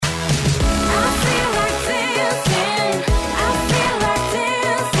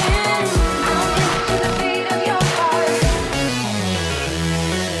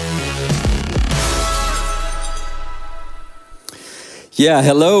Yeah,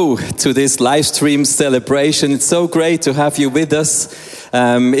 hello to this live stream celebration. It's so great to have you with us.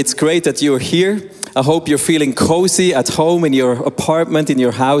 It's great that you're here. I hope you're feeling cozy at home, in your apartment, in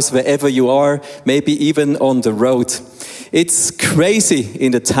your house, wherever you are, maybe even on the road. It's crazy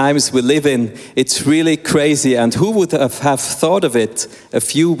in the times we live in. It's really crazy. And who would have thought of it a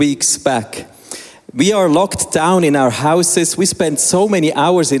few weeks back? We are locked down in our houses. We spend so many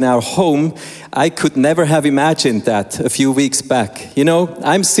hours in our home. I could never have imagined that a few weeks back. You know,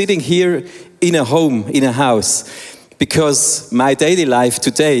 I'm sitting here in a home, in a house, because my daily life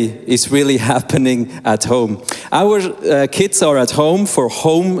today is really happening at home. Our kids are at home for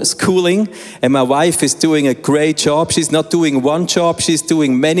homeschooling, and my wife is doing a great job. She's not doing one job, she's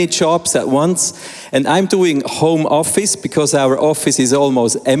doing many jobs at once. And I'm doing home office because our office is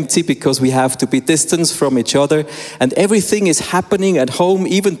almost empty because we have to be distanced from each other. And everything is happening at home.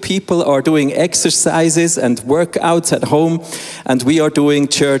 Even people are doing exercises and workouts at home. And we are doing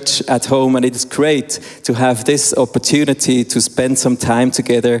church at home. And it's great to have this opportunity to spend some time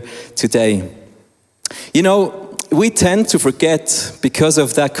together today. You know, we tend to forget, because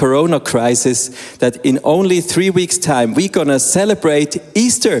of that corona crisis, that in only 3 weeks' time, we're going to celebrate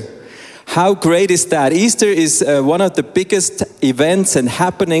Easter. How great is that? Easter is one of the biggest events and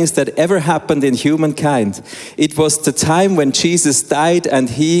happenings that ever happened in humankind. It was the time when Jesus died and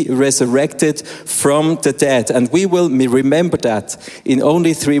he resurrected from the dead. And we will remember that in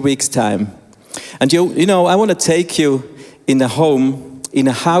only 3 weeks' time. And you know, I want to take you in a home, in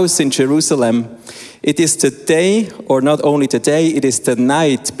a house in Jerusalem. It is the day, or not only the day, it is the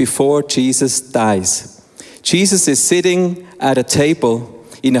night before Jesus dies. Jesus is sitting at a table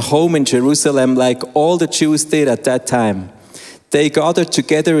in a home in Jerusalem, like all the Jews did at that time. They gathered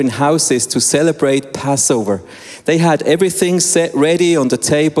together in houses to celebrate Passover. They had everything set ready on the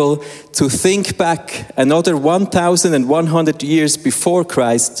table to think back another 1,100 years before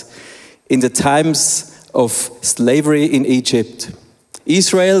Christ, in the times of slavery in Egypt.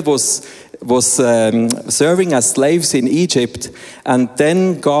 Israel was serving as slaves in Egypt, and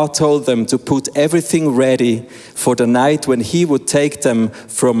then God told them to put everything ready for the night when he would take them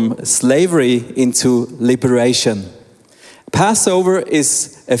from slavery into liberation. Passover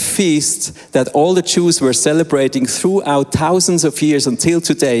is a feast that all the Jews were celebrating throughout thousands of years until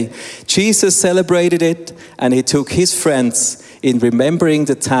today. Jesus celebrated it, and he took his friends in remembering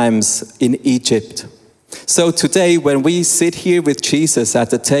the times in Egypt. So today, when we sit here with Jesus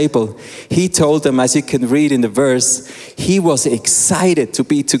at the table, he told them, as you can read in the verse, he was excited to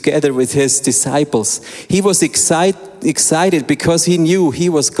be together with his disciples. He was excited because he knew he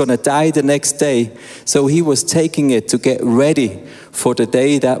was going to die the next day. So he was taking it to get ready for the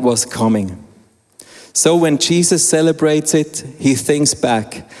day that was coming. So when Jesus celebrates it, he thinks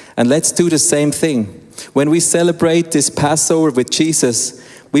back. And let's do the same thing. When we celebrate this Passover with Jesus,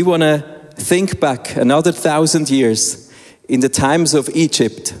 we want to think back another 1,000 years in the times of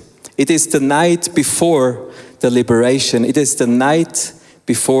Egypt. It is the night before the liberation. It is the night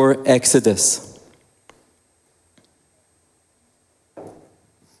before Exodus.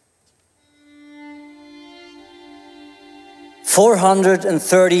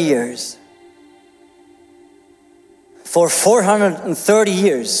 "430 years. For 430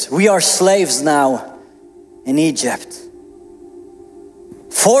 years, we are slaves now in Egypt.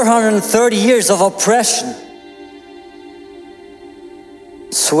 430 years of oppression,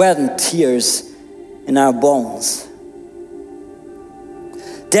 sweat and tears in our bones.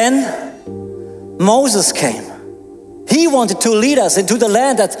 Then Moses came. He wanted to lead us into the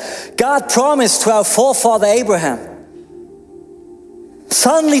land that God promised to our forefather Abraham.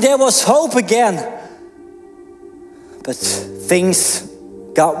 Suddenly there was hope again, but things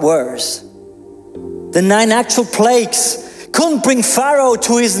got worse. The 9 actual plagues couldn't bring Pharaoh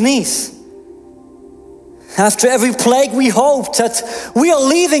to his knees. After every plague, we hoped that we are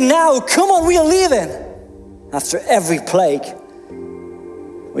leaving now. Come on, we are leaving. After every plague,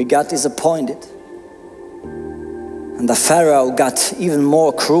 we got disappointed. And the Pharaoh got even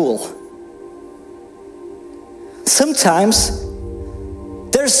more cruel. Sometimes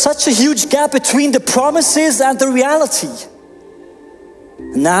there's such a huge gap between the promises and the reality.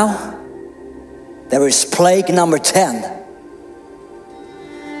 And now there is plague number 10.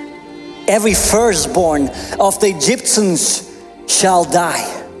 Every firstborn of the Egyptians shall die.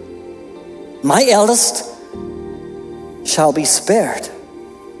 My eldest shall be spared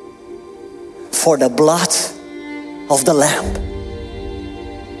for the blood of the Lamb.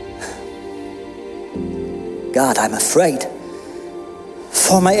 God, I'm afraid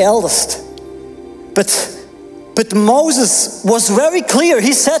for my eldest. But Moses was very clear.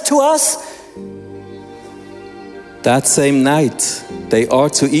 He said to us, that same night, They are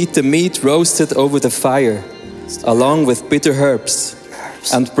to eat the meat roasted over the fire, along with bitter herbs,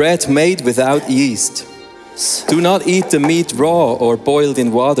 and bread made without yeast. Do not eat the meat raw or boiled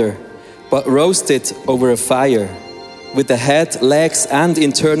in water, but roast it over a fire, with the head, legs, and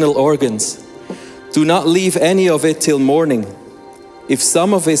internal organs. Do not leave any of it till morning. If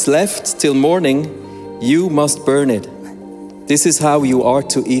some of it is left till morning, you must burn it. This is how you are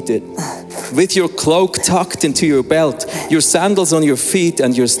to eat it. With your cloak tucked into your belt, your sandals on your feet,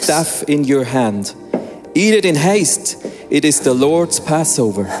 and your staff in your hand. Eat it in haste. It is the Lord's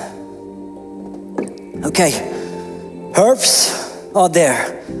Passover. Okay, herbs are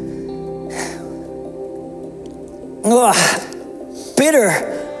there. Bitter.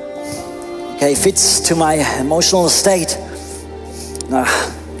 Okay, fits to my emotional state.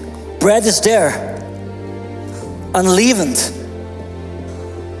 Bread is there, unleavened.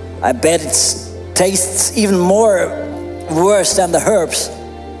 I bet it tastes even more worse than the herbs.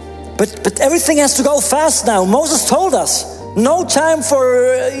 But everything has to go fast now. Moses told us, no time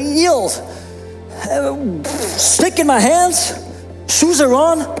for yield. Stick in my hands, shoes are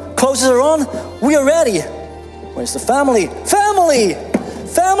on, clothes are on, we are ready. Where's the family?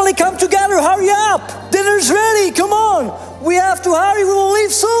 Family, come together, hurry up. Dinner's ready, come on. We have to hurry, we will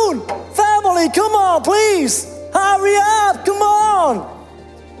leave soon. Family, come on, please. Hurry up, come on.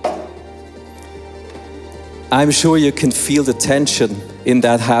 I'm sure you can feel the tension in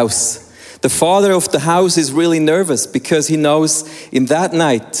that house. The father of the house is really nervous because he knows in that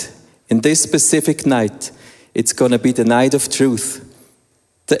night, in this specific night, it's going to be the night of truth.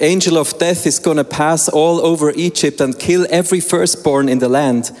 The angel of death is going to pass all over Egypt and kill every firstborn in the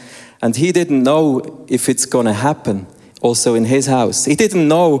land. And he didn't know if it's going to happen also in his house. He didn't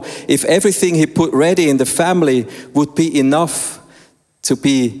know if everything he put ready in the family would be enough to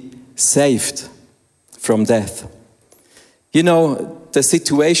be saved from death. You know, the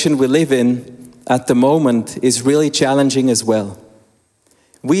situation we live in at the moment is really challenging as well.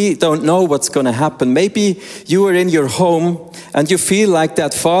 We don't know what's going to happen. Maybe you are in your home and you feel like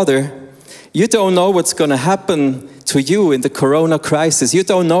that father. You don't know what's going to happen to you in the corona crisis. You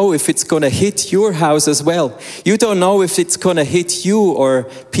don't know if it's going to hit your house as well. You don't know if it's going to hit you or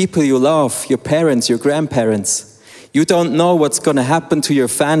people you love, your parents, your grandparents. You don't know what's going to happen to your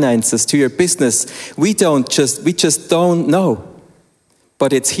finances, to your business. We just don't know.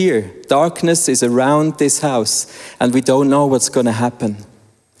 But it's here. Darkness is around this house and we don't know what's going to happen.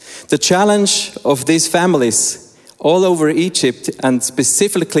 The challenge of these families all over Egypt and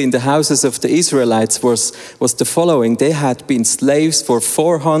specifically in the houses of the Israelites was the following. They had been slaves for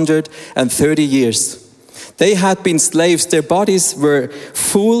 430 years. They had been slaves. Their bodies were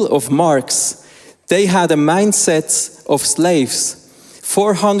full of marks. They had a mindset of slaves.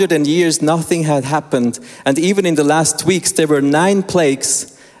 400 years, nothing had happened. And even in the last weeks, there were 9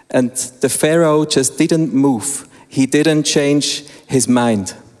 plagues and the Pharaoh just didn't move. He didn't change his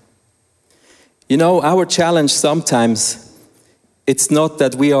mind. You know, our challenge sometimes, it's not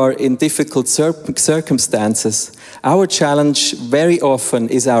that we are in difficult circumstances. Our challenge very often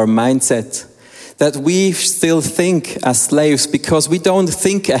is our mindset. That we still think as slaves because we don't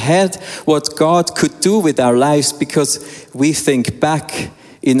think ahead what God could do with our lives because we think back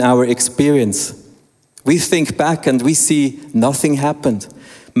in our experience. We think back and we see nothing happened.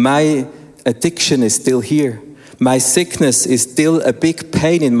 My addiction is still here. My sickness is still a big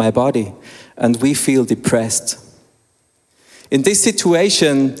pain in my body. And we feel depressed. In this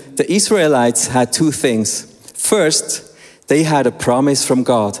situation, the Israelites had 2 things. First, they had a promise from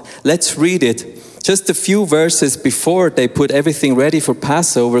God. Let's read it. Just a few verses before they put everything ready for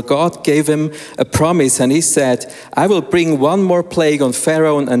Passover, God gave him a promise and he said, I will bring one more plague on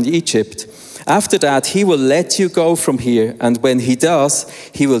Pharaoh and Egypt. After that, he will let you go from here. And when he does,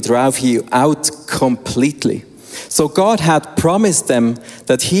 he will drive you out completely. So God had promised them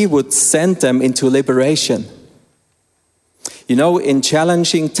that he would send them into liberation. You know, in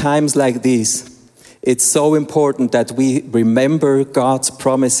challenging times like these, it's so important that we remember God's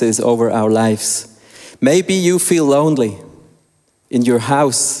promises over our lives. Maybe you feel lonely in your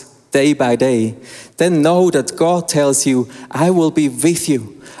house day by day. Then know that God tells you, I will be with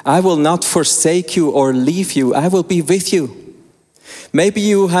you. I will not forsake you or leave you. I will be with you. Maybe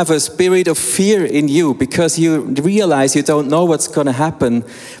you have a spirit of fear in you because you realize you don't know what's going to happen.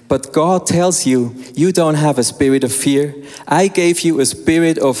 But God tells you, you don't have a spirit of fear. I gave you a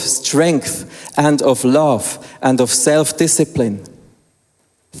spirit of strength and of love and of self-discipline.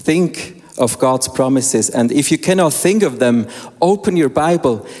 Think of God's promises. And if you cannot think of them, open your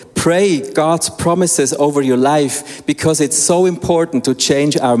Bible. Pray God's promises over your life because it's so important to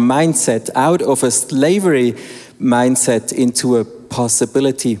change our mindset out of a slavery mindset into a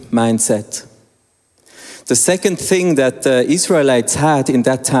possibility mindset. The second thing that the Israelites had in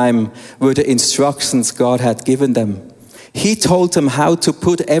that time were the instructions God had given them. He told them how to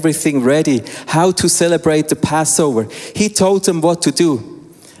put everything ready, how to celebrate the Passover. He told them what to do,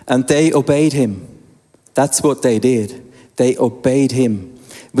 and they obeyed him. That's what they did. They obeyed him.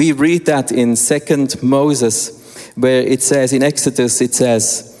 We read that in 2 Moses, where it says, in Exodus, it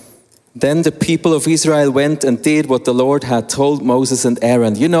says, then the people of Israel went and did what the Lord had told Moses and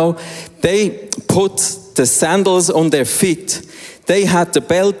Aaron. You know, they put the sandals on their feet. They had the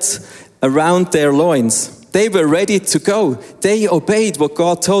belt around their loins. They were ready to go. They obeyed what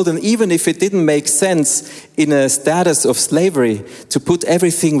God told them, even if it didn't make sense in a status of slavery to put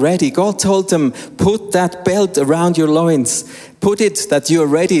everything ready. God told them, put that belt around your loins. Put it that you're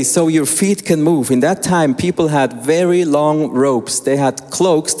ready so your feet can move. In that time, people had very long ropes. They had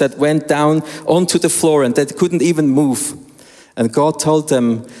cloaks that went down onto the floor and that couldn't even move. And God told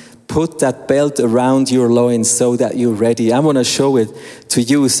them, put that belt around your loins so that you're ready. I want to show it to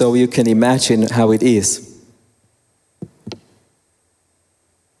you so you can imagine how it is.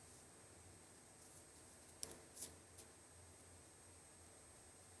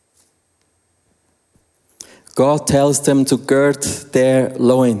 God tells them to gird their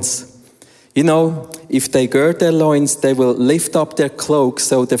loins. You know, if they gird their loins, they will lift up their cloaks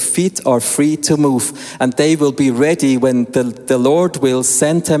so their feet are free to move, and they will be ready when the Lord will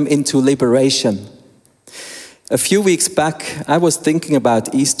send them into liberation. A few weeks back, I was thinking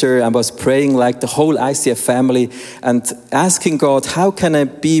about Easter. I was praying like the whole ICF family and asking God, how can I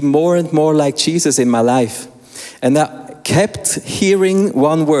be more and more like Jesus in my life? And I kept hearing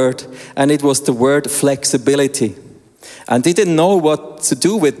one word, and it was the word flexibility. And I didn't know what to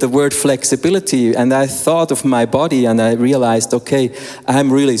do with the word flexibility. And I thought of my body and I realized, okay,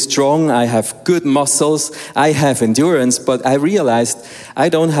 I'm really strong. I have good muscles. I have endurance. But I realized I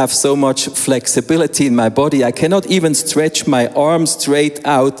don't have so much flexibility in my body. I cannot even stretch my arm straight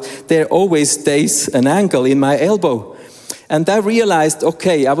out. There always stays an angle in my elbow. And I realized,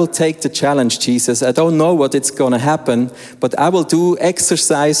 okay, I will take the challenge, Jesus. I don't know what it's going to happen, but I will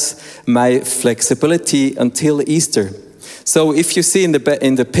exercise my flexibility until Easter. So if you see in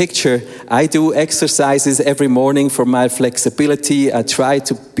the picture, I do exercises every morning for my flexibility. I try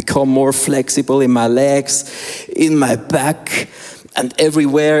to become more flexible in my legs, in my back, and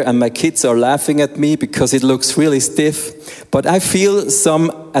everywhere. And my kids are laughing at me because it looks really stiff. But I feel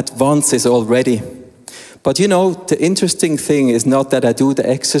some advances already. But you know, the interesting thing is not that I do the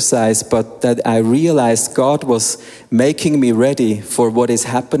exercise, but that I realized God was making me ready for what is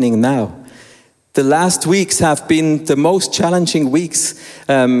happening now. The last weeks have been the most challenging weeks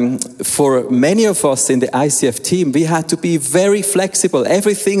for many of us in the ICF team. We had to be very flexible.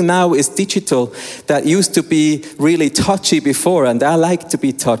 Everything now is digital. That used to be really touchy before, and I like to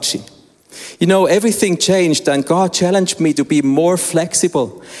be touchy. You know, everything changed, and God challenged me to be more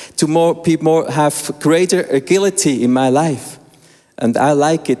flexible, to have greater agility in my life. And I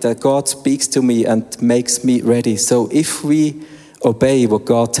like it that God speaks to me and makes me ready. So if we obey what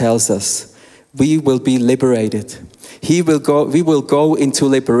God tells us, we will be liberated. We will go into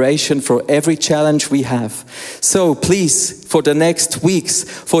liberation for every challenge we have. So please, for the next weeks,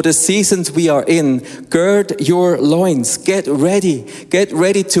 for the seasons we are in, gird your loins. Get ready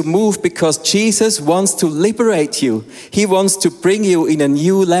to move, because Jesus wants to liberate you. He wants to bring you in a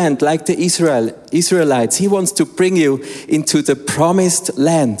new land like the Israelites. He wants to bring you into the promised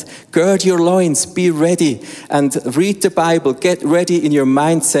land. Gird your loins, be ready, and read the Bible. Get ready in your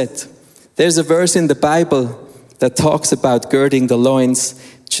mindset. There's a verse in the Bible that talks about girding the loins.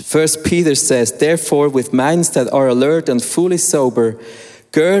 1 Peter says, therefore, with minds that are alert and fully sober,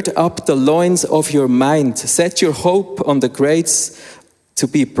 gird up the loins of your mind. Set your hope on the grace to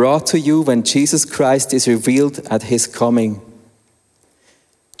be brought to you when Jesus Christ is revealed at his coming.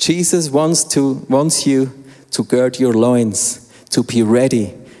 Jesus wants you to gird your loins, to be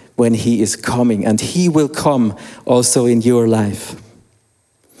ready when he is coming, and he will come also in your life.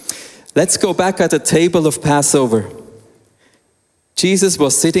 Let's go back at the table of Passover. Jesus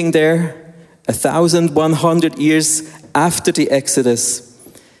was sitting there 1,100 years after the Exodus.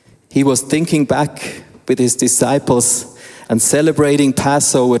 He was thinking back with his disciples and celebrating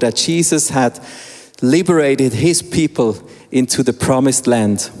Passover, that Jesus had liberated his people into the promised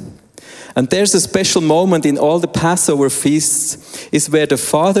land. And there's a special moment in all the Passover feasts, is where the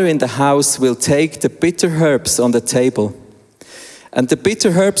father in the house will take the bitter herbs on the table. And the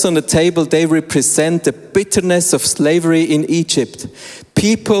bitter herbs on the table, they represent the bitterness of slavery in Egypt.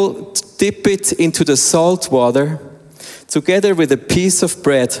 People dip it into the salt water together with a piece of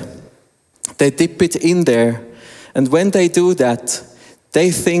bread. They dip it in there, And when they do that,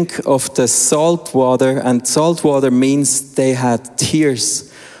 they think of the salt water, and salt water means they had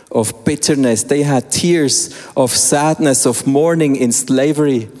tears of bitterness. They had tears of sadness, of mourning in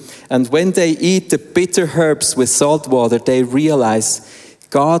slavery. And when they eat the bitter herbs with salt water, they realize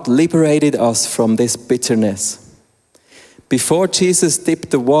God liberated us from this bitterness. Before Jesus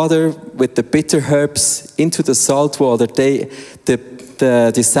dipped the water with the bitter herbs into the salt water,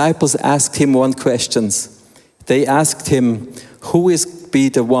 the disciples asked him one question. They asked him, who is be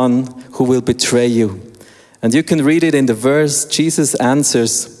the one who will betray you? And you can read it in the verse. Jesus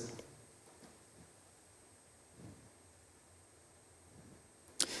answers,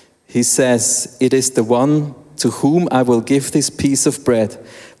 he says, it is the one to whom I will give this piece of bread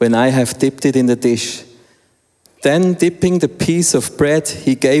when I have dipped it in the dish. Then, dipping the piece of bread,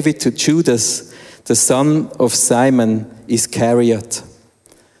 he gave it to Judas, the son of Simon Iscariot.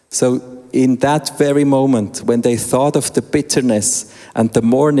 So, in that very moment, when they thought of the bitterness and the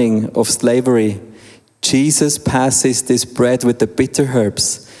mourning of slavery, Jesus passes this bread with the bitter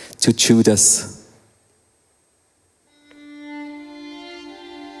herbs to Judas.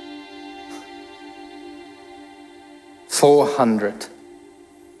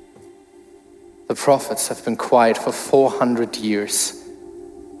 The prophets have been quiet for 400 years.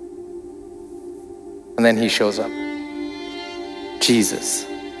 And then he shows up. Jesus,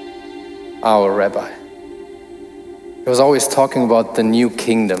 our rabbi. He was always talking about the new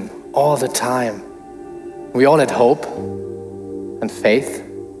kingdom all the time. We all had hope and faith.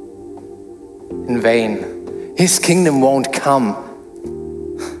 In vain. His kingdom won't come.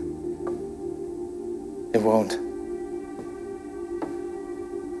 It won't.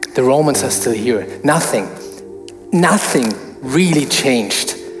 The Romans are still here. Nothing really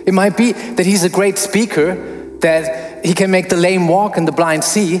changed. It might be that he's a great speaker, that he can make the lame walk and the blind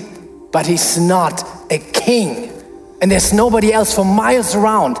see, but he's not a king. And there's nobody else for miles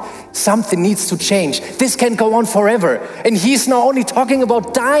around. Something needs to change. This can't go on forever. And he's not only talking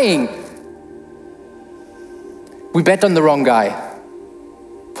about dying. We bet on the wrong guy.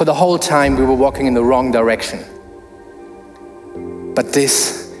 For the whole time we were walking in the wrong direction. But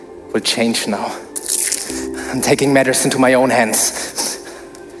this will change now. I'm taking matters into my own hands.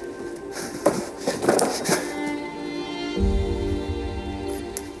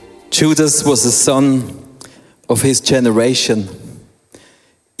 Judas was a son of his generation.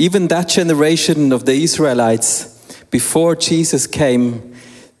 Even that generation of the Israelites, before Jesus came,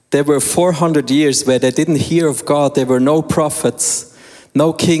 there were 400 years where they didn't hear of God. There were no prophets,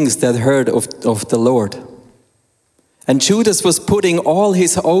 no kings that heard of the Lord. And Judas was putting all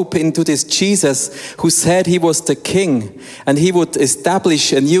his hope into this Jesus who said he was the king and he would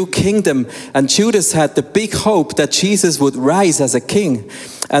establish a new kingdom. And Judas had the big hope that Jesus would rise as a king.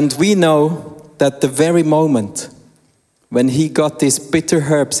 And we know that the very moment when he got these bitter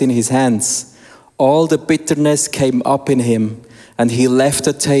herbs in his hands, all the bitterness came up in him and he left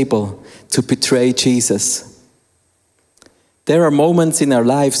the table to betray Jesus. There are moments in our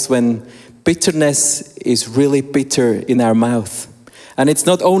lives when bitterness is really bitter in our mouth. And it's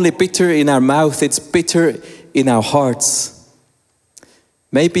not only bitter in our mouth, it's bitter in our hearts.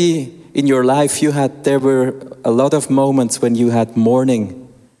 Maybe in your life there were a lot of moments when you had mourning.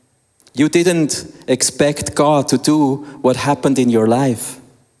 You didn't expect God to do what happened in your life.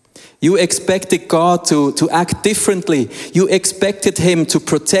 You expected God to act differently. You expected him to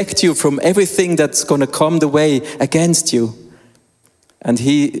protect you from everything that's going to come the way against you. And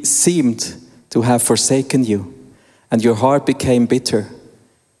he seemed to have forsaken you, and your heart became bitter.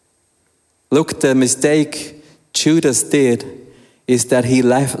 Look, the mistake Judas did is that he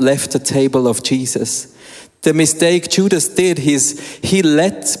left the table of Jesus. The mistake Judas did is he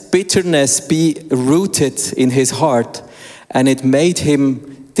let bitterness be rooted in his heart, and it made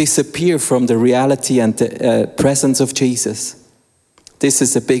him disappear from the reality and the presence of Jesus. This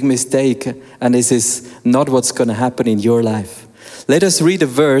is a big mistake, and this is not what's going to happen in your life. Let us read a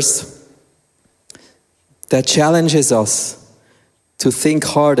verse that challenges us to think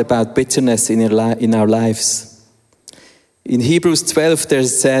hard about bitterness in our lives. In Hebrews 12 there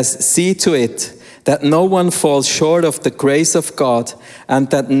says, "See to it that no one falls short of the grace of God, and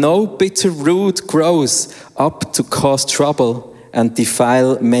that no bitter root grows up to cause trouble and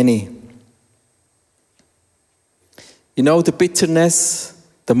defile many." You know, the bitterness,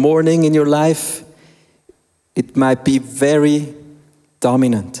 the mourning in your life, it might be very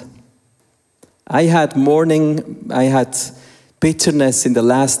dominant. I had mourning, I had bitterness in the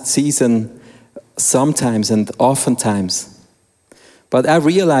last season sometimes and oftentimes. But I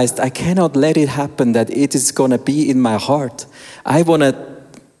realized I cannot let it happen that it is going to be in my heart. I want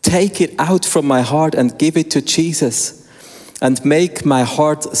to take it out from my heart and give it to Jesus and make my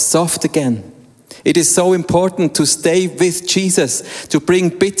heart soft again. It is so important to stay with Jesus, to bring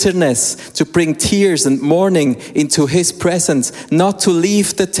bitterness, to bring tears and mourning into his presence, not to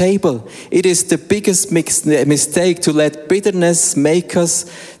leave the table. It is the biggest mistake to let bitterness make us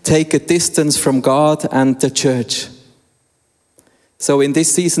take a distance from God and the church. So in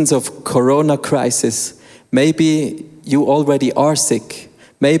these seasons of corona crisis, maybe you already are sick.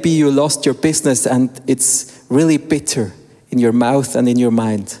 Maybe you lost your business and it's really bitter in your mouth and in your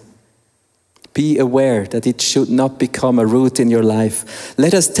mind. Be aware that it should not become a root in your life.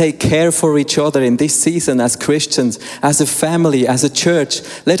 Let us take care for each other in this season as Christians, as a family, as a church.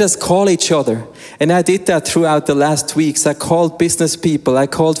 Let us call each other. And I did that throughout the last weeks. I called business people, I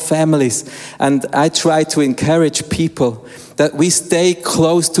called families, and I tried to encourage people that we stay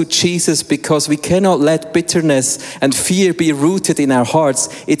close to Jesus, because we cannot let bitterness and fear be rooted in our hearts.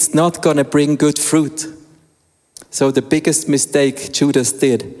 It's not going to bring good fruit. So the biggest mistake Judas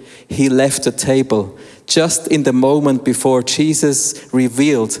did, he left the table just in the moment before Jesus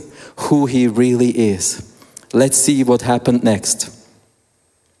revealed who he really is. Let's see what happened next.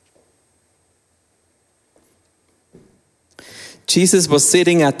 Jesus was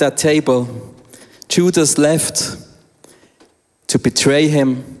sitting at that table. Judas left to betray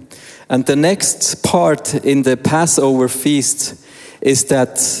him. And the next part in the Passover feast is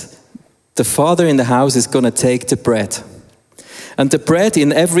that the father in the house is going to take the bread. And the bread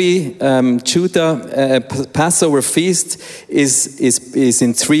in every Judah Passover feast is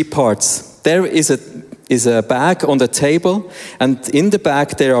in three parts. There is a bag on the table, and in the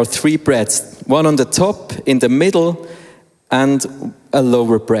bag there are three breads. One on the top, in the middle, and a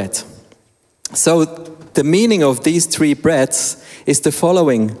lower bread. So the meaning of these three breads is the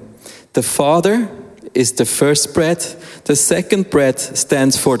following. The Father is the first bread. The second bread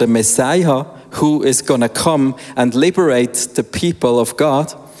stands for the Messiah, who is going to come and liberate the people of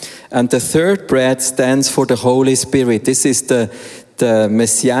God. And the third bread stands for the Holy Spirit. This is the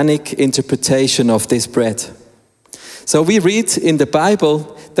messianic interpretation of this bread. So we read in the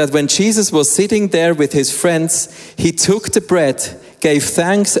Bible that when Jesus was sitting there with his friends, he took the bread, gave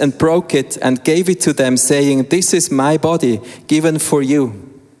thanks and broke it and gave it to them, saying, "This is my body given for you."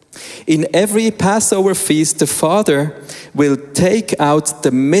 In every Passover feast, the Father will take out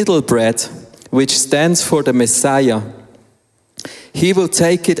the middle bread, which stands for the Messiah. He will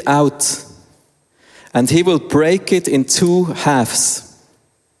take it out and he will break it in two halves.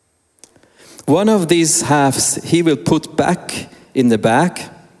 One of these halves he will put back in the bag,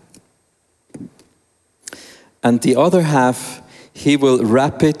 and the other half he will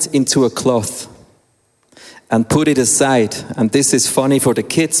wrap it into a cloth and put it aside. And this is funny for the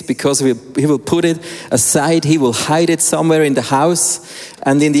kids, because he will put it aside, he will hide it somewhere in the house,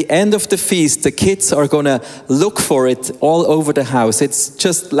 and in the end of the feast, the kids are going to look for it all over the house. It's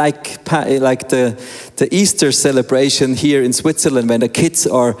just like the Easter celebration here in Switzerland, when the kids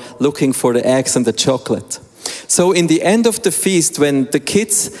are looking for the eggs and the chocolate. So in the end of the feast, when the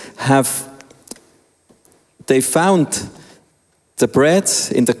kids they found the bread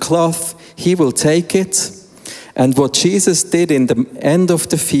in the cloth, he will take it. And what Jesus did in the end of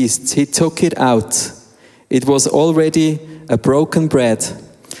the feast, he took it out. It was already a broken bread.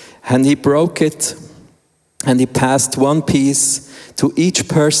 And he broke it, and he passed one piece to each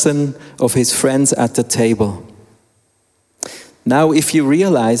person of his friends at the table. Now, if you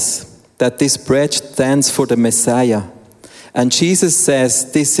realize that this bread stands for the Messiah, and Jesus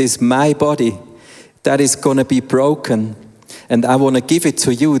says, "This is my body that is going to be broken, and I want to give it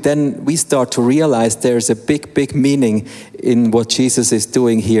to you," then we start to realize there's a big, big meaning in what Jesus is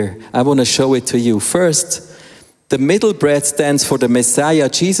doing here. I want to show it to you. First, the middle bread stands for the Messiah.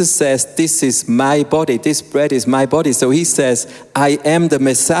 Jesus says, "This is my body. This bread is my body." So he says, "I am the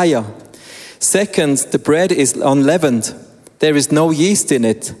Messiah." Second, the bread is unleavened. There is no yeast in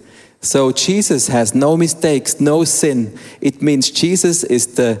it. So Jesus has no mistakes, no sin. It means Jesus is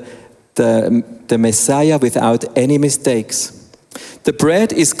the Messiah without any mistakes. The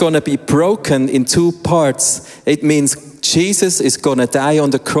bread is going to be broken in two parts. It means Jesus is going to die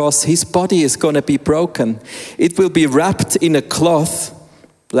on the cross. His body is going to be broken. It will be wrapped in a cloth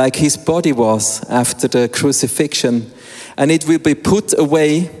like his body was after the crucifixion. And it will be put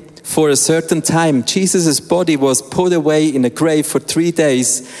away for a certain time. Jesus' body was put away in a grave for 3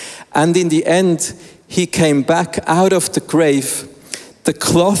 days. And in the end, he came back out of the grave. The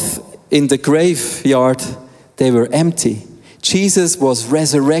cloth in the graveyard, they were empty. Jesus was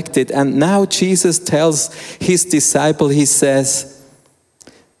resurrected, and now Jesus tells his disciple, he says,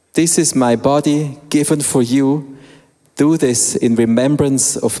 "This is my body given for you. Do this in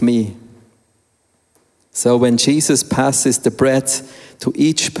remembrance of me. So when Jesus passes the bread to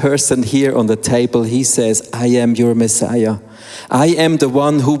each person here on the table, he says, I am your Messiah. I am the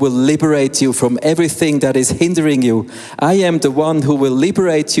one who will liberate you from everything that is hindering you. I am the one who will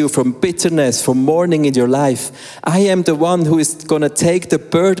liberate you from bitterness, from mourning in your life. I am the one who is going to take the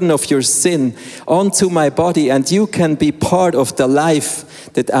burden of your sin onto my body, and you can be part of the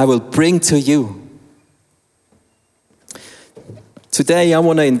life that I will bring to you. Today I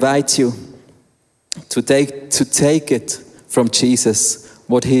want to invite you to take it from Jesus,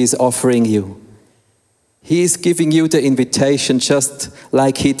 what he is offering you. He is giving you the invitation just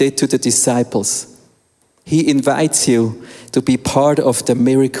like he did to the disciples. He invites you to be part of the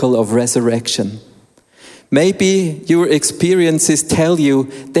miracle of resurrection. Maybe your experiences tell you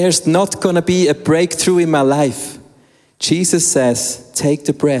there's not going to be a breakthrough in my life. Jesus says, take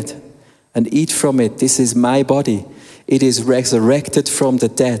the bread and eat from it. This is my body. It is resurrected from the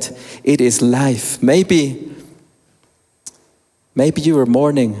dead. It is life. Maybe you are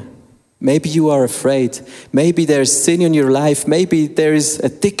mourning. Maybe you are afraid. Maybe there's sin in your life. Maybe there is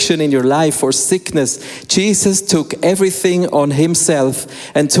addiction in your life or sickness. Jesus took everything on himself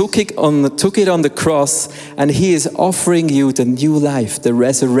and took it on the cross, and he is offering you the new life, the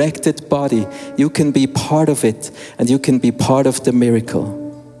resurrected body. You can be part of it, and you can be part of the miracle.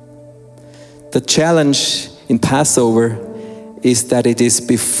 The challenge in Passover is that it is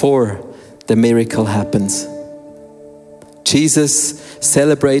before the miracle happens. Jesus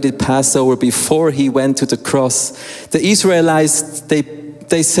celebrated Passover before he went to the cross. The Israelites,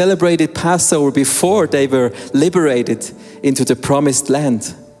 they celebrated Passover before they were liberated into the promised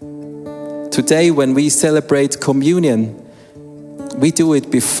land. Today, when we celebrate communion, we do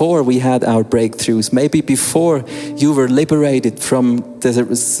it before we had our breakthroughs. Maybe before you were liberated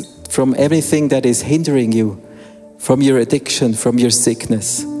from everything that is hindering you, from your addiction, from your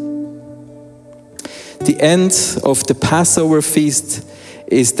sickness. The end of the Passover feast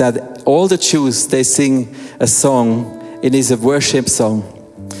is that all the Jews, they sing a song. It is a worship song.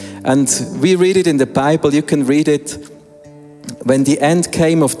 And we read it in the Bible. You can read it. When the end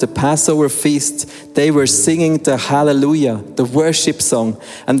came of the Passover feast, they were singing the Hallelujah, the worship song.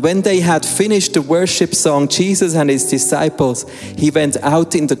 And when they had finished the worship song, Jesus and his disciples, he went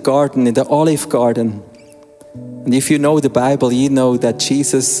out in the garden, in the olive garden. And if you know the Bible, you know that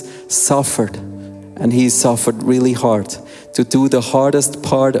Jesus suffered. And he suffered really hard to do the hardest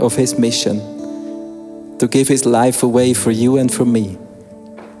part of his mission, to give his life away for you and for me.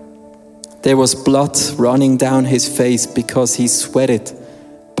 There was blood running down his face because he sweated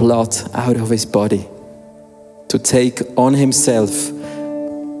blood out of his body to take on himself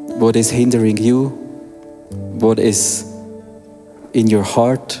what is hindering you, what is in your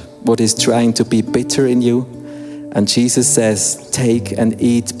heart, what is trying to be bitter in you. And Jesus says, take and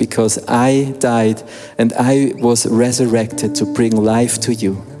eat, because I died and I was resurrected to bring life to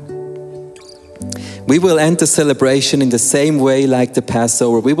you. We will end the celebration in the same way like the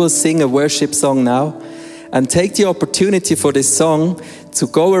Passover. We will sing a worship song now and take the opportunity for this song to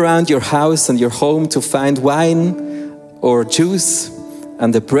go around your house and your home to find wine or juice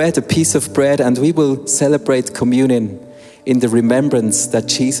and a piece of bread, and we will celebrate communion in the remembrance that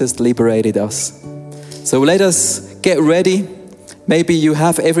Jesus liberated us. So let us get ready. Maybe you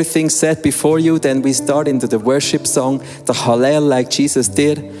have everything set before you. Then we start into the worship song, the Hallel, like Jesus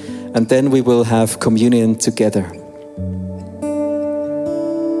did. And then we will have communion together.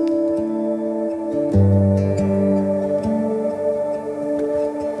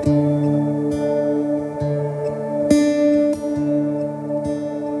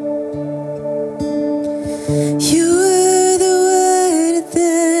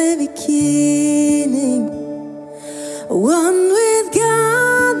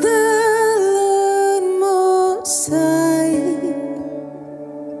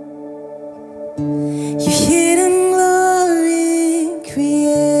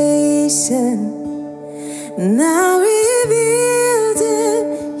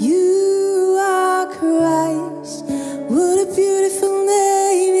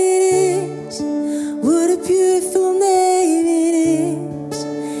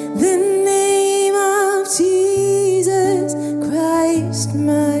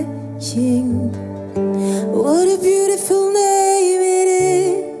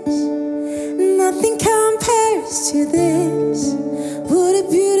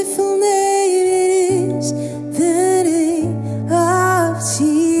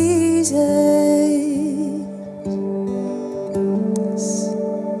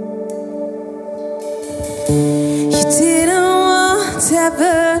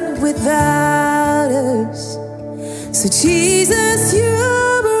 So Jesus, you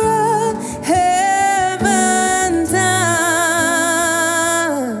brought heaven down.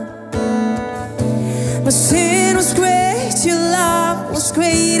 My sin was great, your love was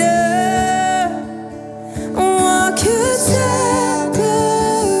greater. What could separate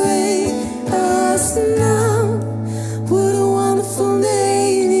us now? What a wonderful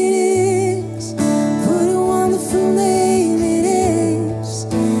name it is. What a wonderful name it is.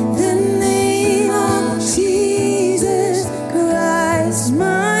 The name of Jesus Christ,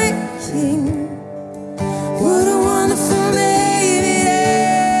 my King. What a wonderful name it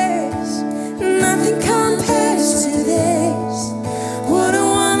is. Nothing compares to this. What a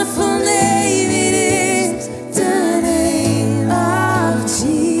wonderful name it is. The name of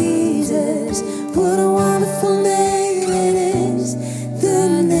Jesus. What a wonderful name it is.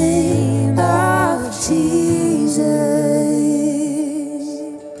 The name of Jesus.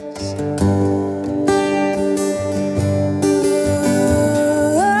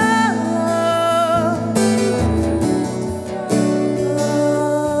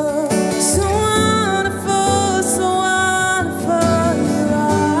 So wonderful, so wonderful you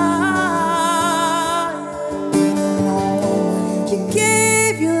are. You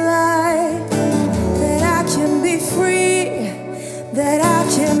gave your life that I can be free, that I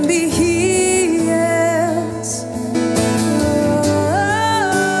can be healed.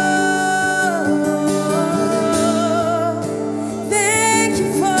 Thank you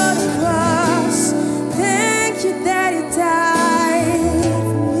for the cross. Thank you that you died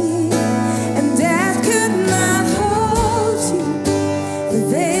for me. And death could not hold you. The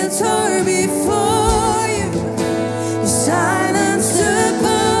veil tore before you. You silenced the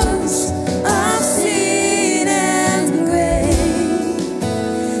bones of sin and grave.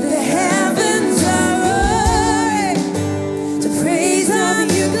 The heavens are roaring to praise of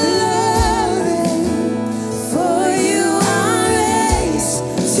your glory. For you are raised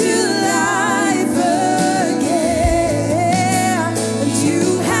to life again. And you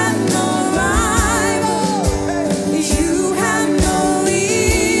have no rival. You have no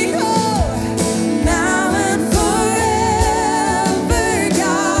equal. Now and forever,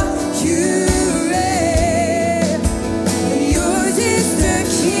 God, you reign. Yours is the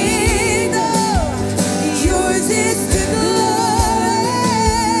kingdom. Yours is the glory.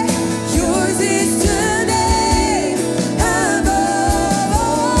 Yours is the name above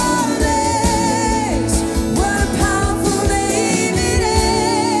all names. What a powerful name it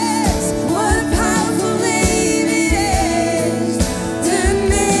is. What a powerful name it is. The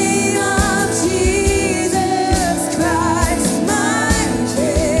name of Jesus Christ, my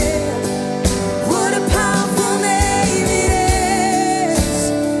King. What a powerful name it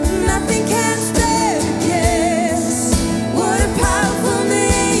is. Nothing can stand against. What a powerful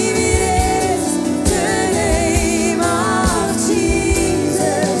name it is. The name of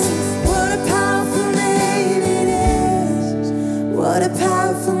Jesus. What a powerful name it is. What a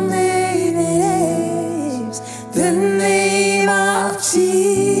powerful name it is. The name of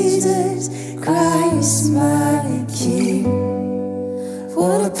Jesus Christ, my King.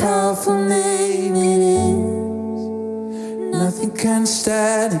 What a powerful name it is. Nothing can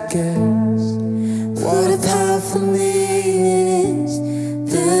stand against. What a powerful name it is.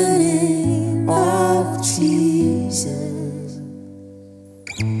 The name of Jesus.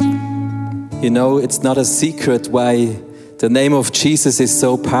 You know, it's not a secret why the name of Jesus is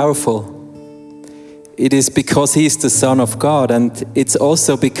so powerful. It is because he is the Son of God, and it's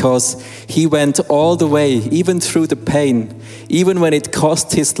also because he went all the way, even through the pain, even when it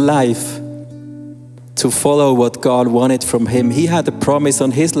cost his life, to follow what God wanted from him. He had a promise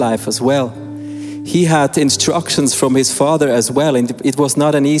on his life as well. He had instructions from his Father as well, and it was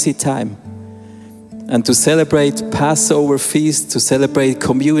not an easy time. And to celebrate Passover feast, to celebrate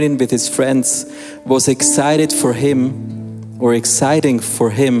communion with his friends was exciting for him,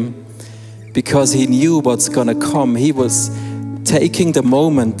 because he knew what's gonna come. He was taking the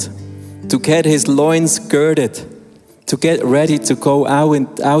moment to get his loins girded, to get ready to go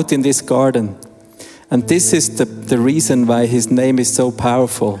out in this garden. And this is the reason why his name is so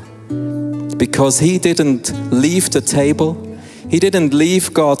powerful. Because he didn't leave the table. He didn't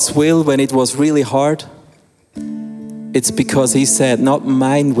leave God's will when it was really hard. It's because he said, not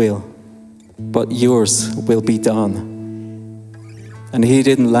mine will, but yours will be done. And he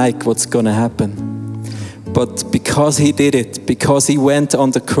didn't like what's going to happen. But because he did it, because he went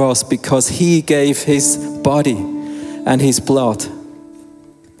on the cross, because he gave his body and his blood,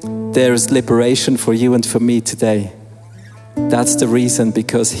 there is liberation for you and for me today. That's the reason,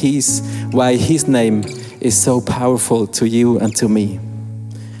 because why his name is so powerful to you and to me.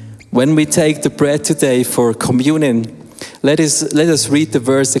 When we take the bread today for communion, let us read the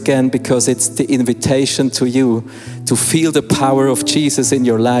verse again, because it's the invitation to you to feel the power of Jesus in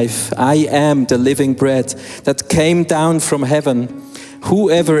your life. I am the living bread that came down from heaven.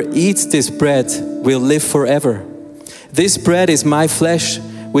 Whoever eats this bread will live forever. This bread is my flesh,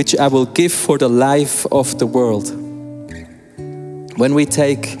 which I will give for the life of the world. When we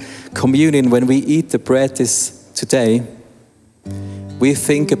take communion, when we eat the bread today, we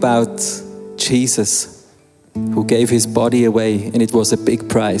think about Jesus, who gave his body away, and it was a big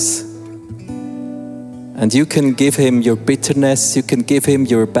price. And you can give him your bitterness, you can give him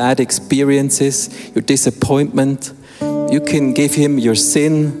your bad experiences, your disappointment, you can give him your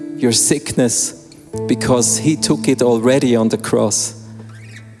sin, your sickness, because he took it already on the cross.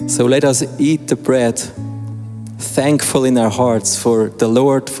 So let us eat the bread, thankful in our hearts for the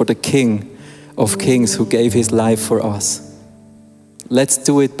Lord, for the King of Kings who gave his life for us. Let's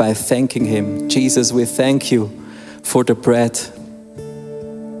do it by thanking him. Jesus, we thank you for the bread,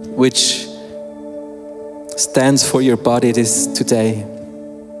 which stands for your body today.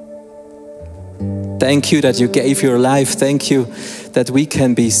 Thank you that you gave your life. Thank you that we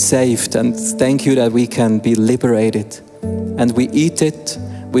can be saved, and thank you that we can be liberated. And we eat it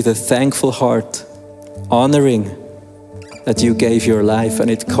with a thankful heart, honoring that you gave your life and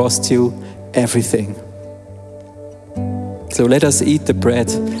it cost you everything. So let us eat the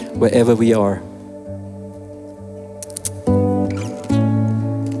bread wherever we are.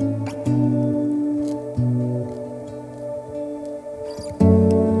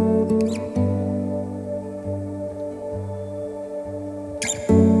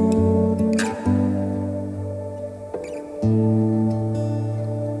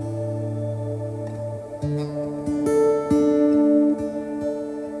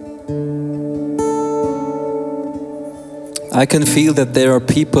 I can feel that there are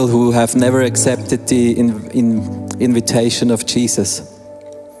people who have never accepted the invitation of Jesus.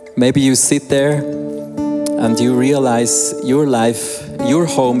 Maybe you sit there and you realize your life, your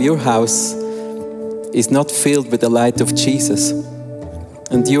home, your house is not filled with the light of Jesus.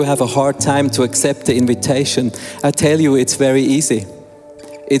 And you have a hard time to accept the invitation. I tell you, it's very easy.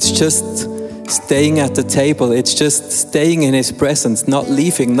 It's just staying at the table. It's just staying in his presence, not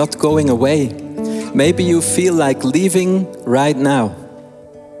leaving, not going away. Maybe you feel like leaving right now.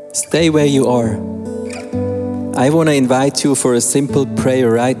 Stay where you are. I want to invite you for a simple prayer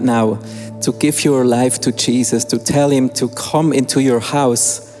right now to give your life to Jesus, to tell him to come into your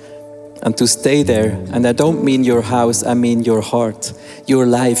house and to stay there. And I don't mean your house, I mean your heart, your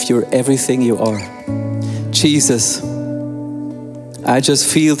life, your everything you are. Jesus, I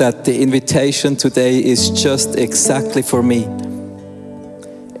just feel that the invitation today is just exactly for me.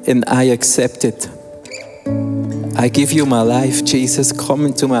 And I accept it. I give you my life, Jesus. Come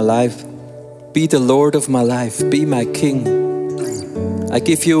into my life. Be the Lord of my life. Be my King. I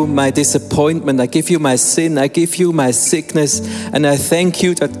give you my disappointment. I give you my sin. I give you my sickness. And I thank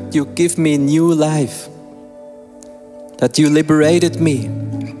you that you give me new life. That you liberated me.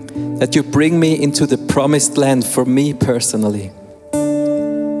 That you bring me into the promised land for me personally.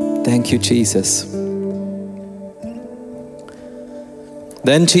 Thank you, Jesus.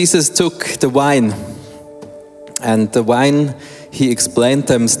 Then Jesus took the wine. And the wine, he explained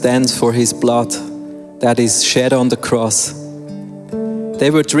them, stands for his blood that is shed on the cross.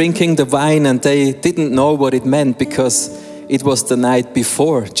 They were drinking the wine and they didn't know what it meant because it was the night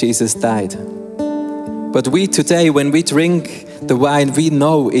before Jesus died. But we today, when we drink the wine, we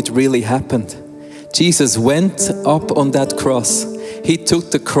know it really happened. Jesus went up on that cross. He took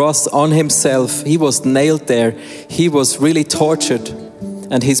the cross on himself. He was nailed there. He was really tortured.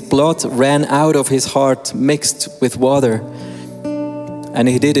 And his blood ran out of his heart mixed with water. And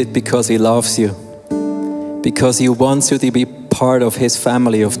he did it because he loves you. Because he wants you to be part of his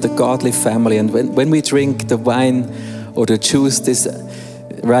family, of the godly family. And when we drink the wine or the juice this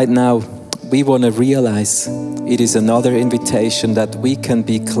right now, we want to realize it is another invitation that we can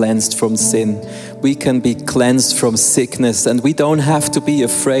be cleansed from sin. We can be cleansed from sickness. And we don't have to be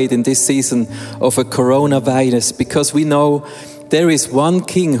afraid in this season of a coronavirus, because we know there is one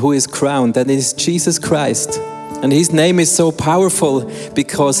King who is crowned, and it is Jesus Christ. And his name is so powerful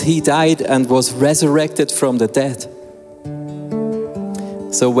because he died and was resurrected from the dead.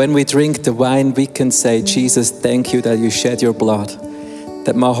 So when we drink the wine, we can say, Jesus, thank you that you shed your blood,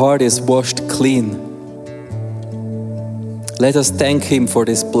 that my heart is washed clean. Let us thank him for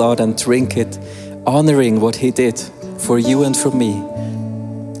this blood and drink it, honoring what he did for you and for me.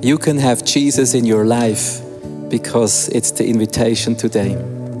 You can have Jesus in your life, because it's the invitation today.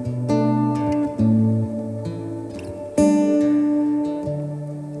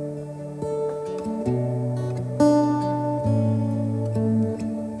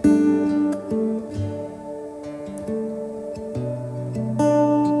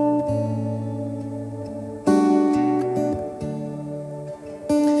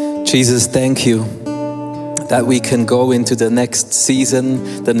 Jesus, thank you that we can go into the next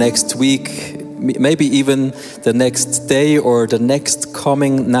season, the next week, maybe even the next day or the next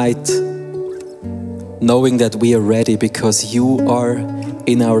coming night, knowing that we are ready because you are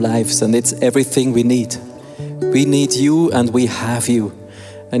in our lives and it's everything we need. We need you and we have you.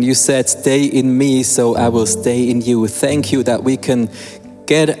 And you said, stay in me, so I will stay in you. Thank you that we can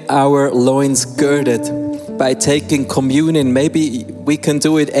get our loins girded by taking communion. Maybe we can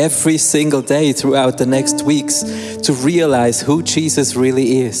do it every single day throughout the next weeks to realize who Jesus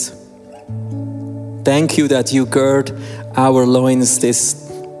really is. Thank you that you gird our loins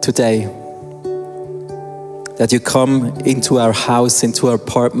today. That you come into our house, into our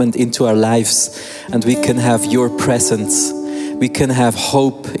apartment, into our lives, and we can have your presence. We can have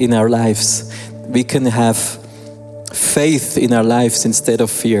hope in our lives. We can have faith in our lives instead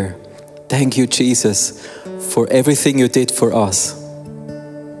of fear. Thank you, Jesus, for everything you did for us.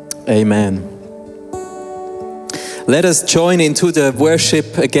 Amen. Let us join into the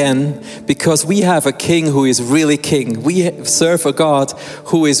worship again, because we have a King who is really King. We serve a God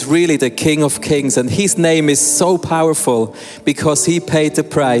who is really the King of Kings, and his name is so powerful because he paid the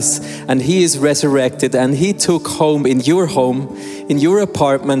price and he is resurrected and he took home, in your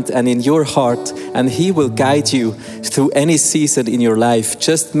apartment and in your heart, and he will guide you through any season in your life.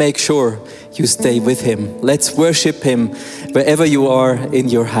 Just make sure you stay with him. Let's worship him wherever you are in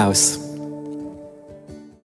your house.